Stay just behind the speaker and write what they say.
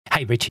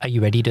Hey, Rich, are you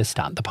ready to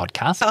start the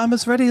podcast? I'm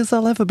as ready as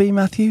I'll ever be,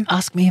 Matthew.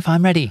 Ask me if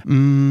I'm ready.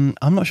 I'm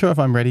not sure if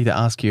I'm ready to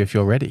ask you if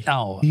you're ready.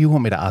 Oh. You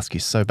want me to ask you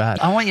so bad.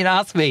 I want you to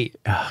ask me.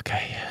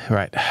 Okay,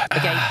 right.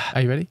 Okay.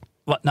 Are you ready?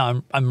 What?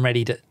 No, I'm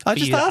ready to. I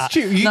just asked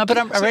you. No, but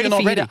I'm ready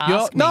for you to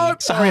ask me. No,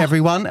 sorry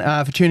everyone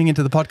for tuning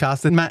into the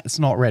podcast. And Matt's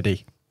not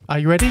ready. Are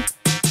you ready?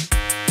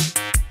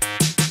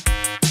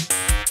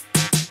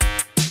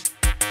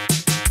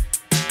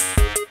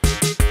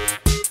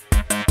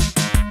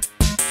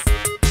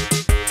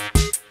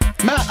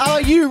 Matt,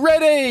 are you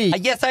ready?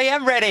 Yes, I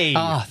am ready.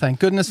 Ah, thank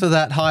goodness for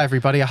that. Hi,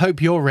 everybody. I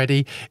hope you're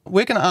ready.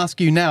 We're going to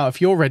ask you now if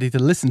you're ready to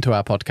listen to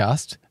our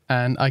podcast.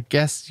 And I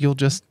guess you'll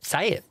just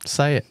Say it.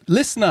 say it.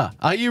 Listener,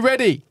 are you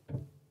ready?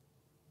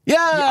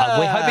 Yeah.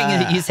 We're hoping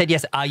that you said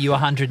yes. Are you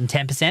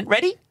 110%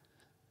 ready?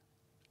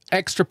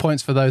 Extra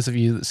points for those of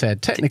you that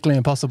said technically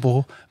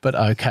impossible, but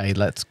okay,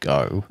 let's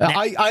go.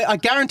 I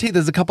guarantee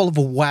there's a couple of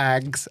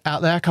wags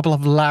out there, a couple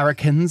of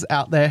larrikins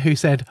out there who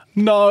said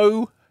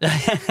no.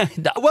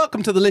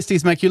 Welcome to the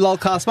Listies Make you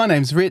LOLCAST. My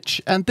name's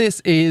Rich, and this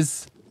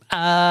is...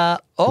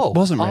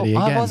 Wasn't ready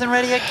again. I wasn't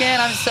ready again.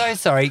 I'm so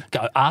sorry.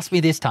 Go, ask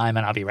me this time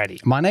and I'll be ready.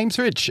 My name's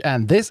Rich,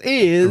 and this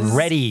is...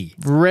 Ready.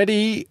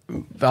 Ready.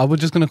 We're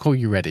just going to call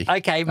you Ready.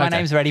 Okay, my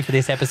name's ready for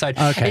this episode.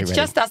 Okay, it's ready.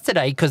 just us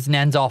today because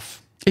Nan's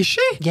off. Is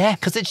she? Yeah,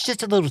 because it's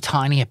just a little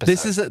tiny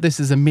episode. This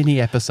is a mini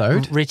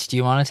episode. Rich, do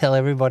you want to tell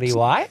everybody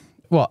why?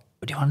 What?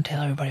 Do you want to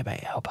tell everybody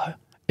about your elbow?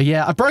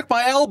 Yeah, I broke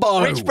my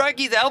elbow. Rich broke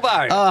his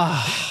elbow.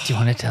 Do you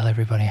want to tell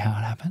everybody how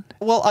it happened?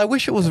 Well, I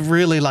wish it was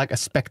really like a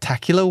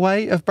spectacular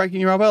way of breaking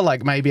your elbow.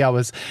 Like maybe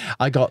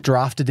I got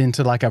drafted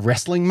into like a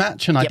wrestling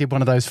match and I did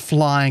one of those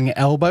flying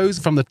elbows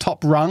from the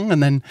top rung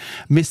and then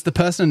missed the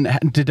person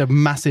and did a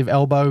massive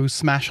elbow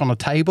smash on a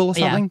table or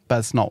something. Yeah. But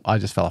it's not. I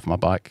just fell off my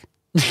bike.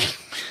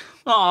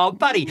 Oh,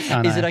 buddy.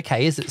 Is it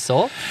okay? Is it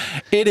sore?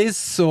 It is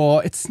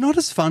sore. It's not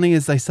as funny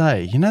as they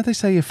say. You know, they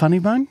say you're funny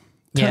bone.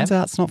 Turns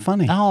Yeah. out it's not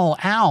funny. Oh,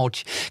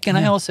 ouch. Can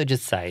I also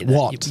just say that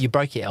What? you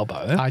broke your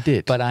elbow? I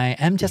did. But I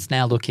am just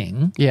now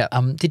looking. Yeah.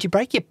 Did you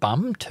break your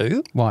bum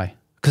too? Why?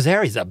 Because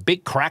there is a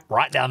big crack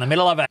right down the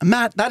middle of it.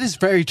 Matt, that is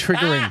very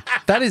triggering.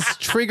 That is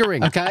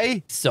triggering,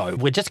 okay? So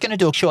we're just going to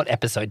do a short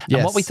episode. And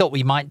Yes. what we thought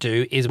we might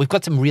do is we've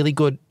got some really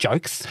good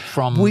jokes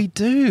from... We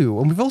do.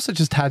 And we've also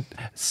just had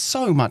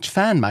so much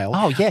fan mail.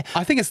 Oh, yeah.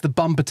 I think it's the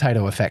bum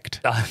potato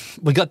effect.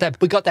 we got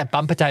that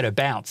bum potato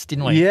bounce,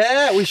 didn't we?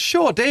 Yeah, we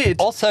sure did.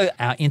 Also,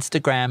 our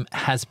Instagram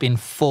has been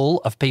full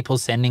of people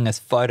sending us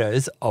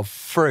photos of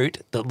fruit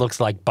that looks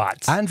like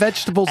butts. And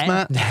vegetables,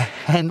 Matt.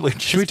 And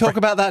Should we talk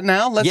about that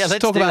now? Let's let's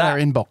talk do about that. our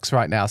inbox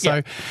right now. So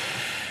Yeah.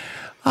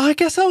 I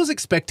guess I was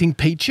expecting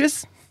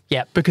peaches.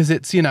 Yep. Because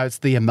it's, it's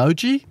the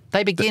emoji.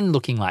 They begin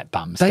looking like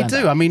bums. They don't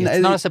do. I mean, it's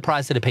not a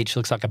surprise that a peach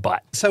looks like a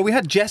butt. So we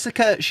had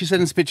Jessica, she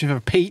sent us a picture of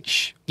a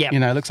peach. Yep.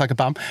 Looks like a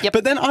bum. Yep.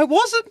 But then I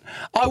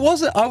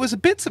was a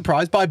bit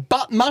surprised by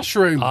butt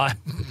mushroom.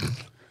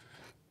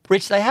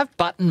 Rich, they have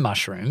button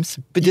mushrooms,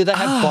 but do they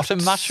have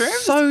bottom mushrooms?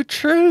 So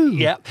true.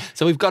 Yep.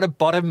 So we've got a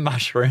bottom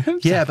mushroom.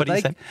 Yeah, So but what do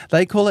you say?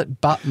 they call it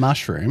butt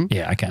mushroom.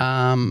 Yeah, okay.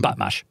 Butt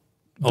mush.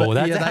 But Oh,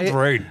 that yeah, sounds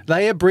rude.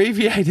 They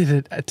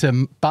abbreviated it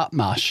to butt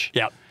mush.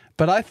 Yep.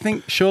 But I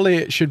think surely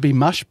it should be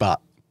mush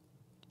butt.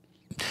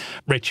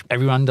 Rich,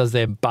 everyone does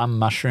their bum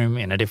mushroom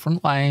in a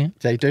different way.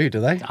 They do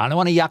they? I don't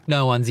want to yuck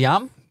no one's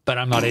yum, but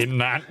I'm not eating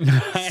that.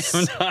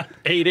 I'm not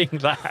eating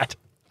that.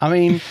 I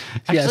mean,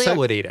 Actually, I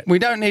would eat it. We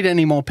don't need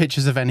any more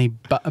pictures of any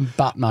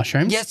butt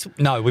mushrooms. Yes,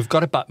 no, we've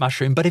got a butt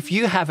mushroom, but if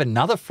you have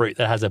another fruit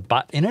that has a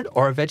butt in it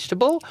or a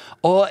vegetable,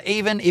 or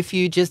even if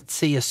you just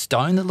see a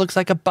stone that looks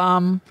like a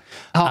bum.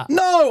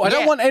 No, I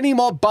don't want any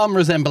more bum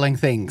resembling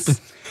things.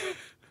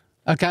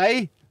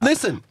 Okay?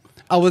 Listen,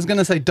 I was going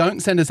to say don't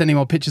send us any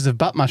more pictures of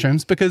butt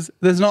mushrooms because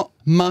there's not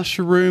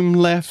mushroom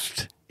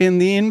left in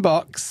the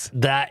inbox.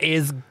 That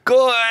is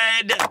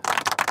good.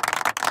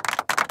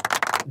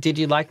 Did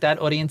you like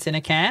that, audience in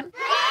a can?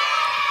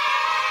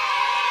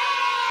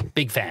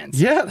 Big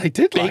fans. Yeah, they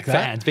did like that.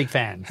 Big fans, big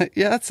fans.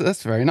 Yeah,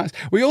 that's very nice.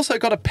 We also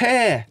got a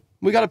pair.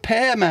 We got a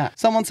pair, Matt.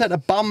 Someone said a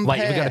bum Wait,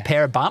 pair. we got a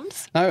pair of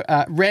bums? No,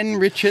 Ren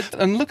Richard.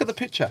 And look at the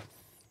picture.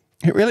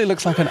 It really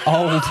looks like an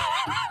old,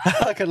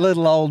 like a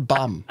little old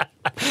bum.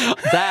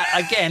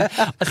 That, again,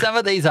 some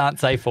of these aren't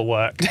safe for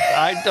work.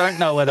 I don't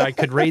know whether I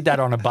could read that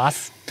on a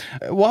bus.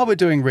 While we're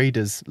doing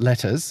readers'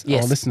 letters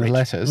Yes, or listener Rich.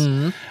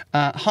 letters,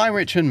 hi,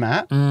 Rich and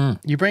Matt.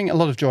 You bring a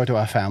lot of joy to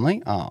our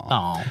family.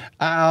 Oh.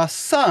 Our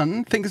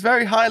son thinks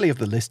very highly of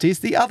the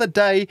Listies. The other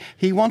day,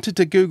 he wanted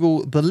to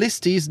Google the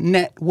Listies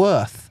net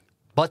worth.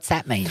 What's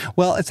that mean?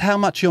 Well, it's how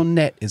much your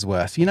net is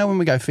worth. You know when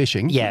we go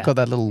fishing, Yeah. we've got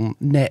that little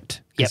net.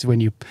 It's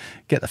when you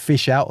get the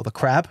fish out or the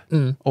crab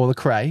or the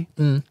cray,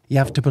 you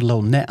have to put a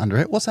little net under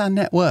it. What's our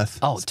net worth?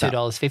 Oh, It's about-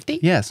 $2.50?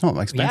 Yeah, it's not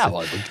expensive. Yeah,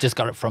 well, we just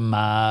got it from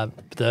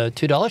the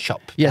 $2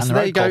 shop Yes, down the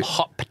there road you go. called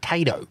Hot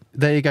Potato.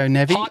 There you go,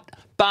 Nevi. Hot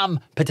bum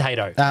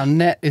potato. Our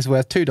net is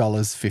worth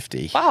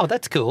 $2.50. Wow,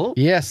 that's cool.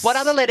 Yes. What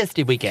other letters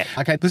did we get?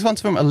 Okay, this one's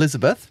from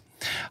Elizabeth.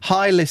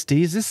 Hi,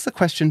 Listies. This is a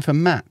question for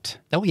Matt.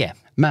 Oh, yeah.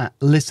 Matt,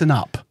 listen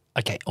up.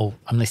 Okay. Oh,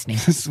 I'm listening.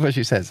 This is what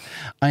she says.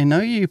 I know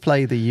you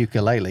play the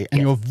ukulele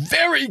and you're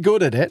very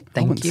good at it.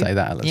 I wouldn't say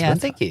that, Elizabeth. Yeah,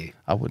 thank you.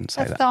 I wouldn't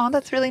say that. Oh,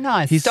 that's really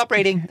nice. Stop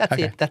reading. That's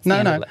it. That's no, the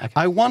end no. of it. Okay.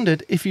 I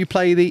wondered if you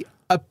play the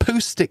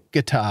acoustic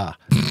guitar.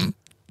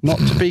 Not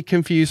to be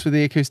confused with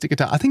the acoustic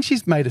guitar. I think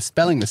she's made a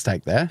spelling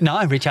mistake there.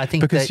 No, Rich, I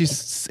think because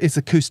it's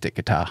acoustic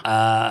guitar,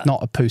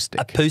 not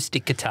acoustic.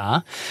 Acoustic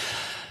guitar.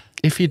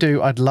 If you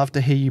do, I'd love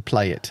to hear you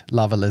play it.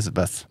 Love,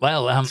 Elizabeth.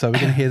 Well, so we're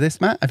going to hear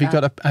this, Matt. Have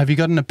you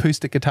got an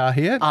acoustic guitar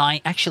here? I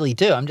actually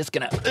do. I'm just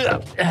going to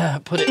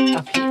put it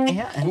up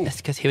here. And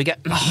because here we go.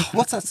 Oh,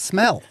 what's that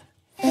smell?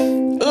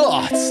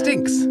 Oh, it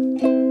stinks.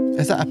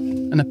 Is that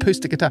an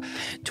acoustic guitar?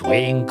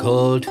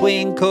 Twinkle,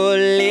 twinkle,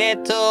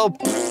 little.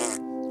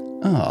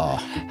 Oh.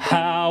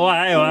 How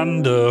I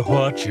wonder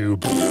what you.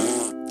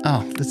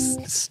 Oh, this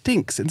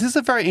stinks. This is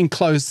a very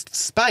enclosed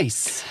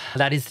space.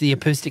 That is the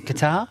acoustic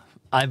guitar.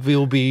 I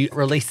will be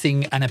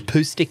releasing an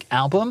acoustic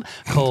album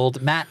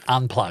called Matt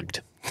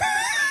Unplugged.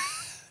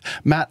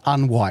 Matt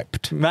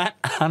Unwiped. Matt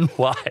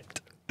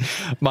Unwiped.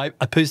 My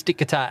acoustic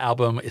guitar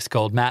album is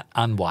called Matt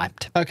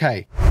Unwiped.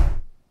 Okay.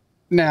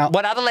 Now,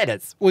 what other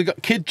letters? We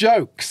got kid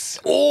jokes.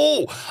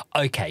 Oh,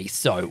 okay.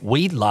 So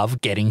we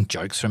love getting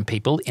jokes from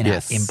people in our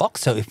inbox.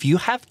 So if you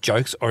have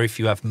jokes or if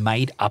you have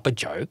made up a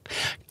joke,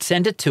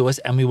 send it to us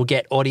and we will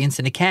get Audience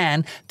in a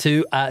Can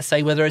to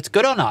say whether it's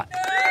good or not.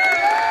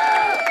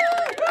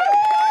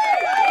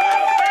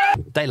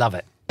 They love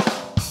it.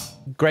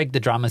 Greg,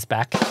 the drummer's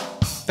back.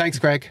 Thanks,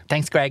 Greg.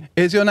 Thanks, Greg.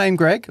 Is your name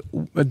Greg?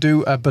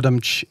 Do a but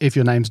if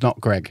your name's not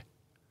Greg.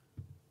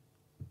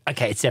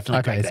 Okay, it's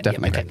definitely Greg. Okay, it's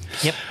definitely Greg.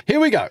 Yep. Here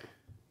we go.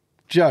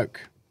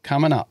 Joke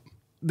coming up.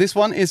 This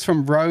one is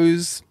from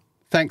Rose.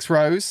 Thanks,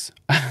 Rose.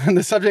 And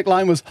the subject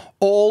line was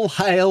all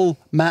hail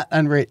Matt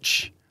and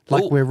Rich,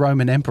 like we're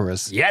Roman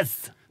emperors.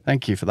 Yes.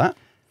 Thank you for that.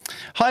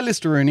 Hi,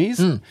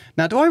 Listeroonies.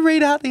 Now, do I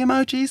read out the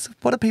emojis?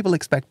 What do people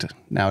expect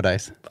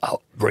nowadays? Oh,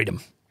 read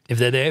them. If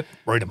they're there,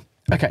 read them.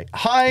 Okay.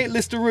 Hi,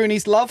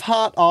 Listeroonies. Love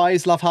heart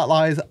eyes, love heart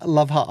eyes,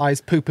 love heart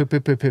eyes, poo, poo, poo,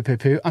 poo, poo, poo,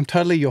 poo. I'm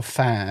totally your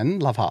fan.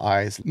 Love heart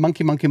eyes.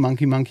 Monkey, monkey,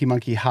 monkey, monkey,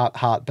 monkey, heart,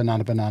 heart,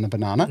 banana, banana,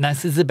 banana.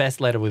 This is the best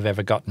letter we've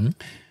ever gotten.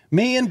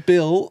 Me and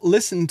Bill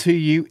listen to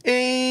you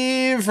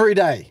every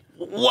day.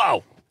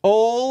 Whoa.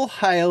 All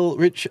hail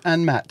Rich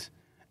and Matt.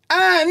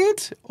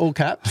 And, all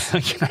caps.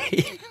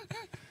 Okay.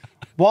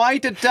 Why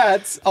do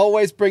dads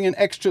always bring an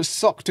extra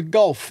sock to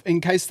golf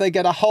in case they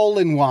get a hole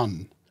in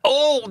one?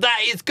 Oh,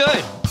 that is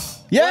good.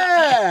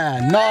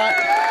 Yeah,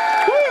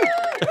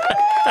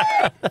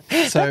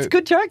 So that's a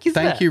good joke,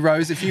 isn't it? Thank you,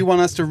 Rose. If you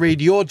want us to read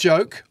your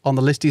joke on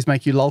the Listies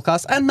Make You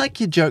LOLCAST and make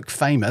your joke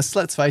famous,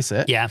 let's face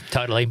it. Yeah,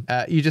 totally.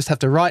 You just have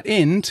to write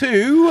in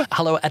to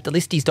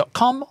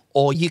hello@thelisties.com,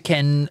 or you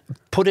can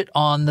put it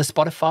on the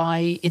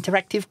Spotify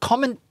interactive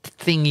comment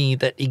thingy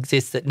that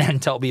exists that Nan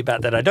told me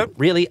about that I don't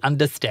really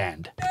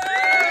understand.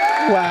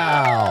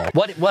 Wow.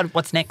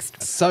 What's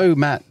next? So,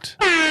 Matt.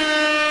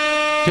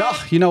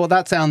 Oh, you know what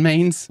that sound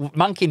means?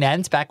 Monkey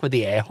Nan's back with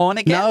the air horn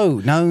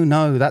again?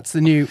 No. That's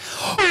the new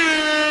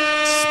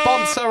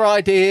sponsor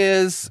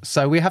ideas.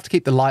 So we have to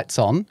keep the lights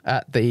on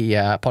at the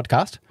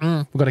podcast.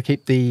 We've got to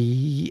keep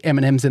the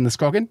M&Ms in the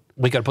scroggin.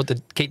 We've got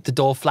to keep the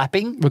door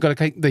flapping. We've got to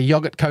keep the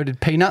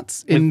yogurt-coated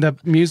peanuts in the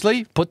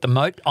muesli. Put the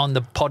moat on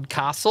the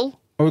podcastle.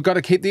 We've got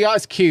to keep the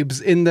ice cubes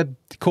in the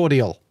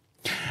cordial.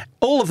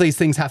 All of these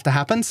things have to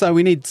happen, so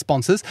we need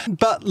sponsors.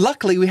 But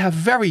luckily, we have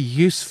very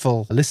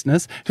useful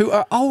listeners who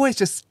are always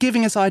just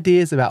giving us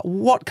ideas about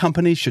what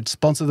companies should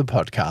sponsor the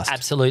podcast.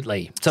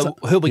 Absolutely. So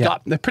who we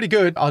got? They're pretty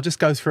good. I'll just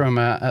go through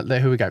them.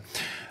 Here we go.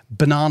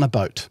 Banana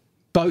boat.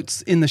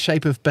 Boats in the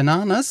shape of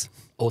bananas.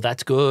 Oh,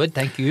 that's good.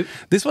 Thank you.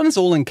 This one is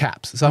all in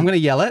caps, so I'm going to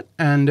yell it,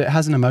 and it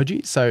has an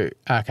emoji. So,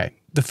 okay.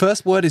 The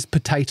first word is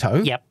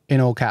potato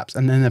in all caps,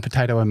 and then the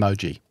potato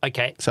emoji.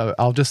 Okay. So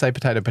I'll just say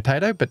potato,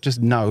 potato, but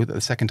just know that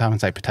the second time I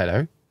say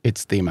potato,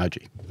 it's the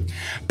emoji.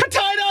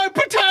 Potato,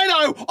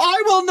 potato!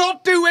 I will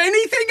not do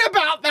anything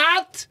about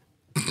that!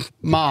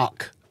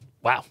 Mark.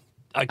 Wow.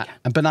 Okay.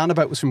 A banana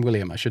boat was from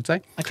William, I should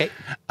say. Okay.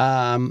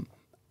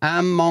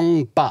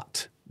 Among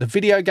But. The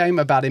video game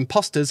about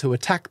imposters who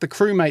attack the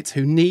crewmates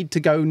who need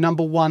to go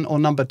number 1 or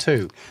number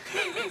 2.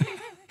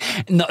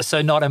 No,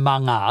 so not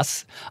Among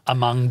Us,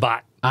 Among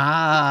But.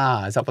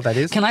 Ah, is that what that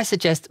is? Can I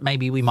suggest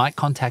maybe we might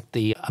contact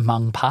the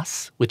Among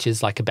Pus, which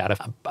is like about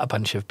a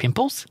bunch of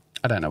pimples?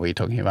 I don't know what you're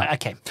talking about.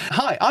 Okay.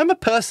 Hi, I'm a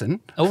person.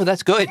 Oh,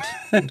 that's good.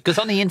 Because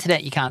on the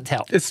internet, you can't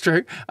tell. It's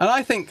true. And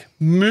I think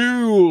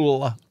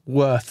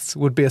Woolworths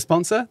would be a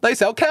sponsor. They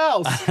sell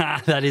cows.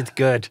 That is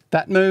good.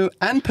 That moo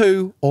and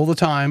poo all the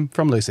time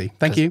from Lucy.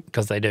 Thank you.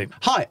 Because they do.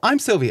 Hi, I'm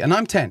Sylvie and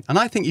I'm 10 and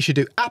I think you should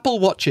do Apple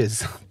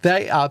Watches.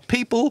 They are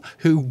people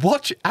who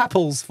watch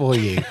apples for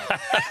you.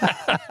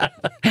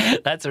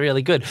 That's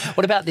really good.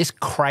 What about this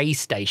cray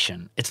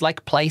station? It's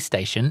like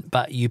PlayStation,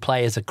 but you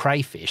play as a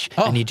crayfish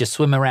and you just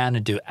swim around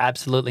and do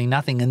absolutely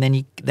nothing, and then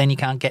you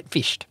can't get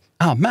fished.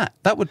 Oh, Matt,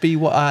 that would be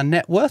what our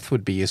net worth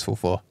would be useful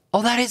for.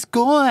 Oh, that is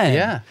good.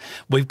 Yeah.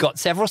 We've got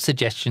several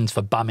suggestions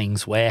for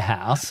Bummings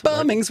Warehouse.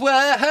 Bummings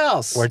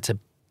Warehouse. Where it's a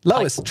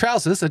Lois,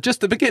 trousers are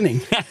just the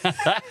beginning.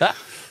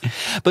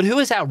 But who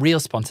is our real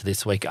sponsor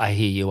this week, I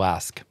hear you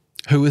ask?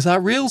 Who is our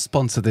real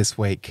sponsor this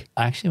week?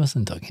 I actually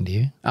wasn't talking to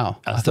you. Oh.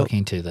 I was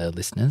talking to the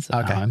listeners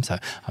at home, so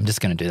I'm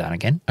just going to do that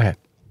again. Okay.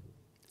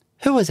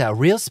 Who is our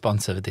real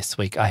sponsor this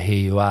week, I hear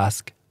you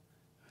ask?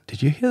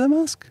 Did you hear them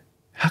ask?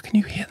 How can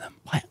you hear them?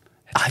 What?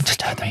 I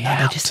just heard them. No,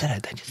 they just said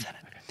it.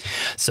 Okay.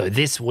 So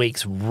this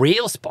week's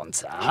real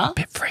sponsor... I'm a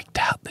bit freaked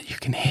out that you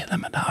can hear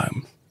them at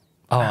home.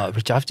 Oh,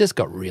 Rich, I've just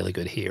got really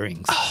good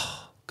hearings.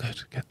 Oh,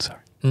 good. Sorry.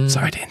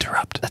 Sorry to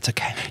interrupt. That's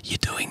okay. You're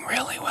doing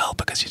really well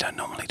because you don't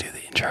normally do the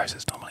intros.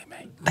 It's normally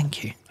me.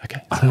 Thank you.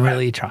 Okay. I'm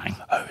really trying.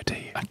 Over to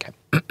you. Okay.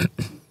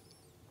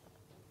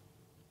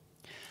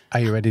 Are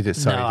you ready to?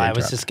 Sorry. No, to I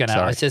was just gonna.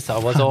 I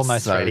was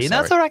almost ready. Sorry.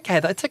 That's all right.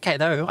 Okay, that's okay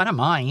though. I don't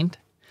mind.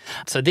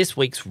 So this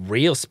week's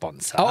real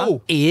sponsor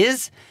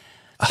is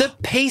the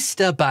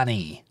Peaster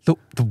Bunny. The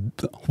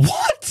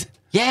what?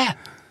 Yeah.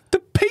 The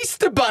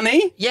Peaster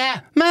Bunny?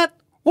 Yeah. Matt,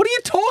 what are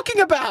you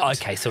talking about?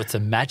 Okay, so it's a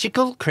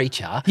magical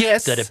creature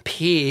Yes. that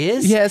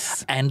appears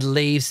Yes. and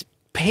leaves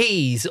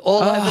peas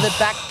all over the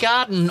back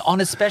garden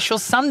on a special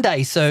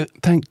Sunday. So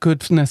Thank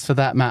goodness for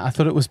that, Matt. I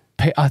thought it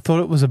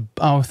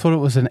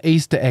was an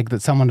Easter egg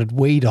that someone had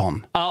weed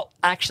on. oh,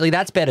 actually,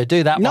 that's better.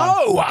 Do that one.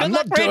 No, I'm Good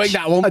luck, not doing Rich.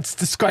 that one. It's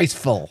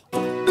disgraceful.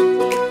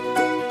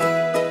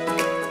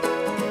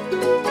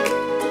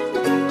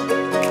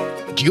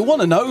 Do you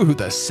want to know who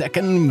the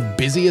second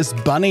busiest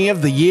bunny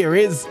of the year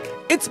is?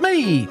 It's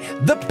me,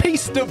 the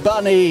Peaster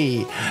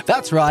Bunny.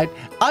 That's right,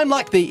 I'm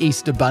like the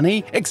Easter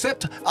Bunny,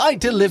 except I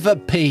deliver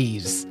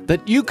peas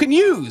that you can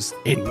use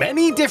in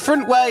many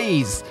different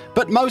ways,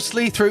 but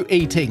mostly through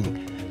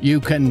eating.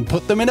 You can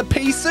put them in a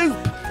pea soup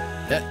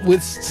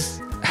with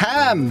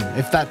ham,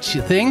 if that's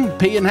your thing.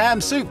 Pea and ham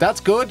soup,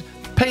 that's good.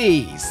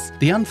 Peas.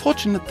 The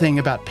unfortunate thing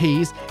about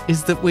peas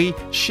is that we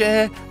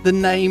share the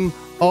name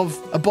of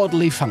a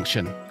bodily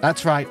function.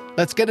 That's right.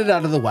 Let's get it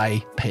out of the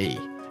way. Pee.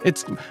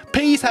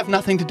 Peas have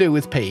nothing to do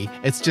with pee.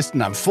 It's just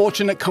an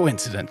unfortunate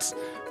coincidence.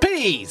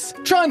 Peas!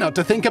 Try not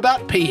to think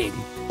about peeing.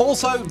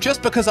 Also,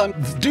 just because I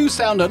do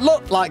sound a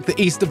lot like the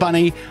Easter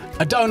Bunny,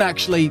 I don't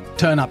actually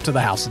turn up to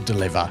the house and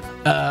deliver.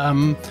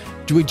 I'm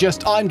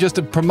just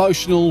a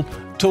promotional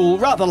tool,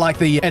 rather like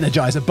the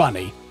Energizer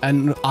Bunny,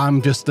 and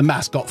I'm just the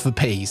mascot for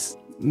peas.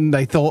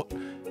 They thought,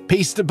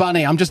 Peaster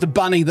Bunny, I'm just a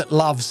bunny that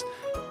loves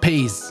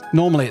peas.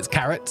 Normally it's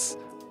carrots,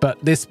 but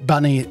this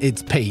bunny,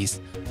 it's peas.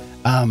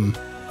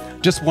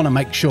 Just want to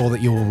make sure that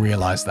you all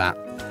realise that.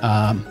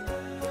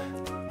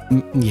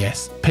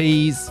 Yes,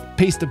 peas,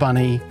 Peaster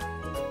Bunny.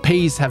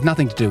 Peas have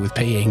nothing to do with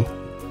peeing.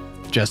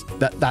 Just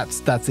that's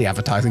the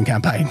advertising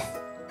campaign.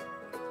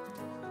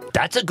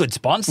 That's a good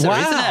sponsor, Wow.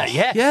 isn't it?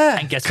 Yeah. Yeah.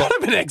 And guess Kind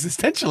what? of an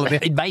existential.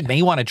 It made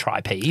me want to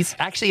try peas.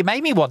 Actually, it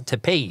made me want to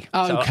pee.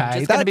 So Okay, I'm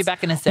just going to be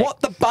back in a sec. What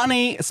the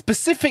bunny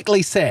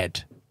specifically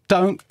said.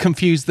 Don't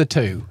confuse the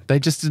two. They're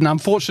just an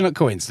unfortunate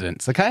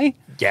coincidence, okay?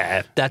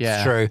 Yeah,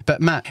 that's true.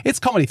 But Matt, it's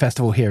Comedy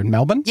Festival here in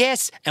Melbourne.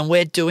 Yes, and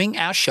we're doing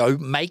our show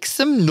Make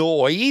Some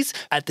Noise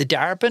at the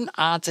Darebin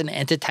Arts and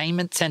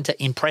Entertainment Centre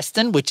in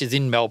Preston, which is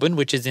in Melbourne,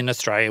 which is in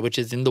Australia, which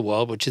is in the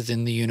world, which is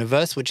in the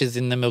universe, which is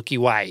in the Milky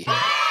Way.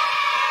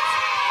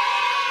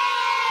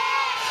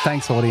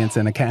 Thanks, audience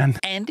in a can.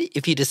 And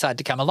if you decide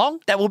to come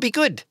along, that will be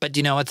good. But do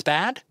you know what's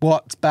bad?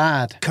 What's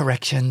bad?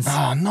 Corrections.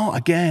 Oh, not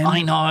again.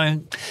 I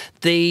know.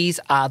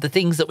 These are the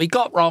things that we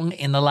got wrong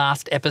in the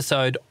last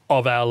episode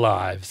of our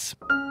lives.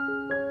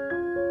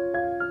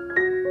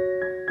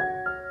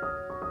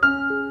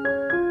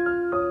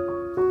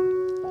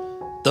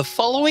 The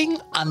following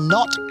are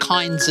not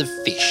kinds of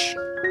fish.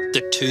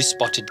 The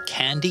two-spotted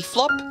candy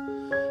flop,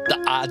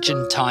 the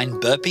Argentine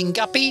burping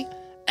guppy,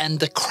 and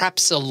the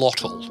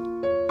crapsolotl.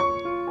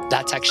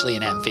 That's actually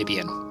an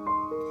amphibian.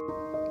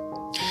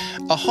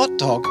 A hot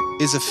dog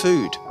is a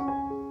food.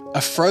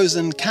 A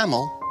frozen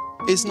camel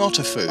is not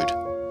a food.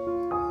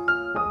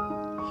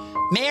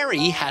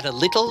 Mary had a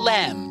little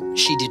lamb.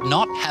 She did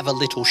not have a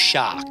little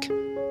shark.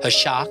 Her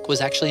shark was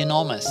actually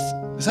enormous.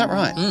 Is that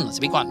right? It's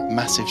a big one.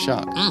 Massive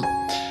shark.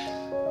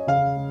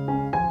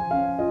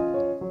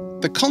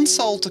 The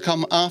console to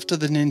come after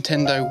the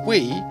Nintendo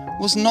Wii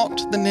was not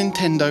the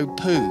Nintendo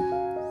Poo.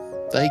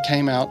 They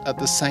came out at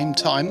the same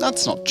time.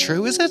 That's not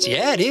true, is it?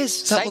 Yeah, it is.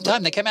 that Same what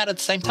time. They came out at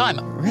the same time.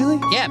 Really?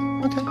 Yeah.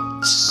 Okay.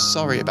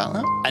 Sorry about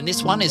that. And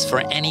this one is for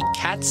any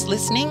cats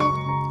listening.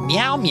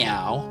 Meow,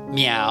 meow,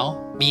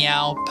 meow,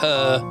 meow,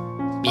 purr,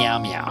 meow,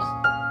 meow.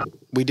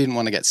 We didn't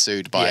want to get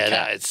sued by a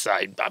cat.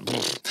 I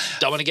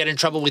don't want to get in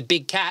trouble with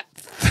Big Cat.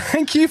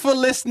 Thank you for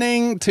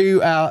listening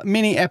to our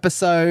mini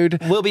episode.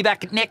 We'll be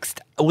back next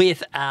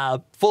with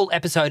our full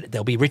episode.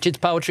 There'll be Richard's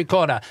Poetry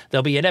Corner.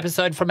 There'll be an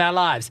episode from our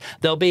lives.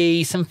 There'll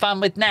be some fun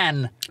with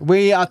Nan.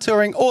 We are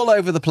touring all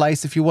over the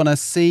place. If you want to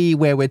see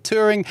where we're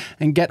touring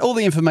and get all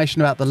the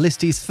information about the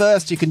Listies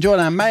first, you can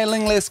join our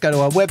mailing list. Go to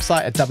our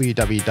website at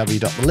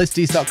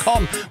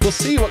www.thelisties.com. We'll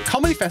see you at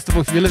Comedy Festival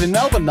if you live in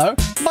Melbourne, though.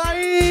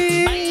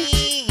 Bye! Bye.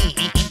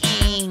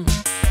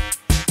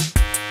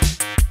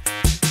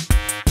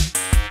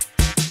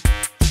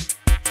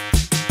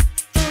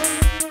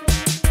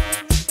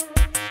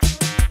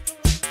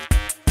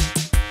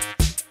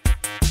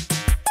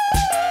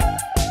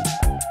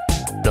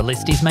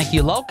 Listies Make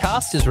You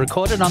LOLCAST is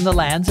recorded on the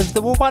lands of the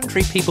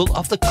Wurundjeri people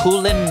of the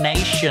Kulin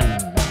Nation.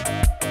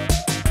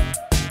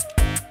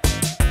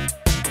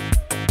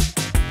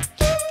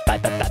 Bye,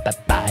 bye, bye, bye,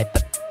 bye,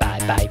 bye,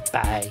 bye,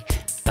 bye,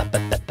 bye,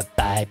 bye,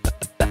 bye,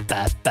 bye,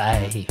 bye,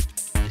 bye.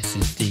 This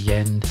is the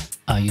end.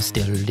 Are you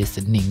still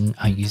listening?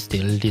 Are you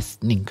still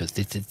listening? Because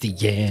this is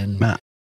the end.